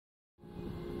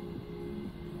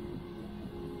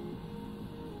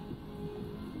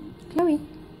Chloe.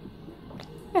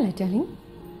 Hello, darling.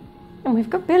 And we've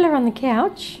got Bella on the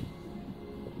couch.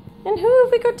 And who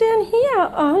have we got down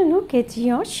here? Oh, look, it's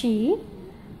Yoshi.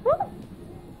 Oh.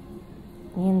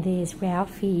 And there's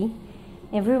Ralphie.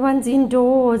 Everyone's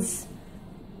indoors.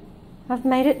 I've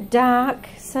made it dark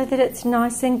so that it's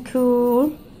nice and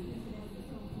cool.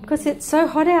 Because it's so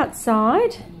hot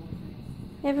outside.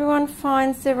 Everyone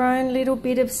finds their own little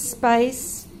bit of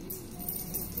space.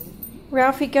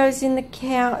 Ralphie goes in the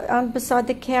couch, beside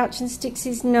the couch and sticks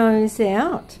his nose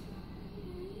out.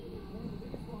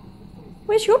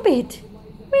 Where's your bed?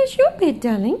 Where's your bed,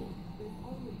 darling?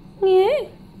 Yeah,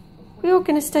 we're all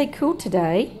going to stay cool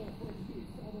today.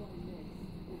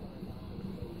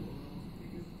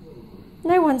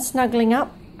 No one's snuggling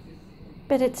up,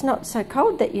 but it's not so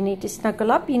cold that you need to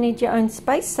snuggle up. You need your own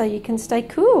space so you can stay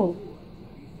cool.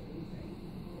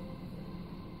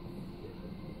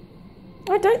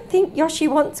 I don't think Yoshi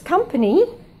wants company.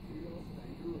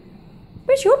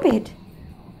 Where's your bed?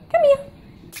 Come here.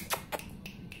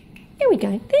 Here we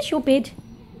go. There's your bed.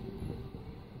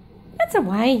 That's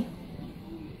away.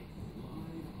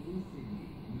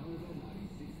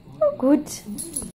 Oh, good.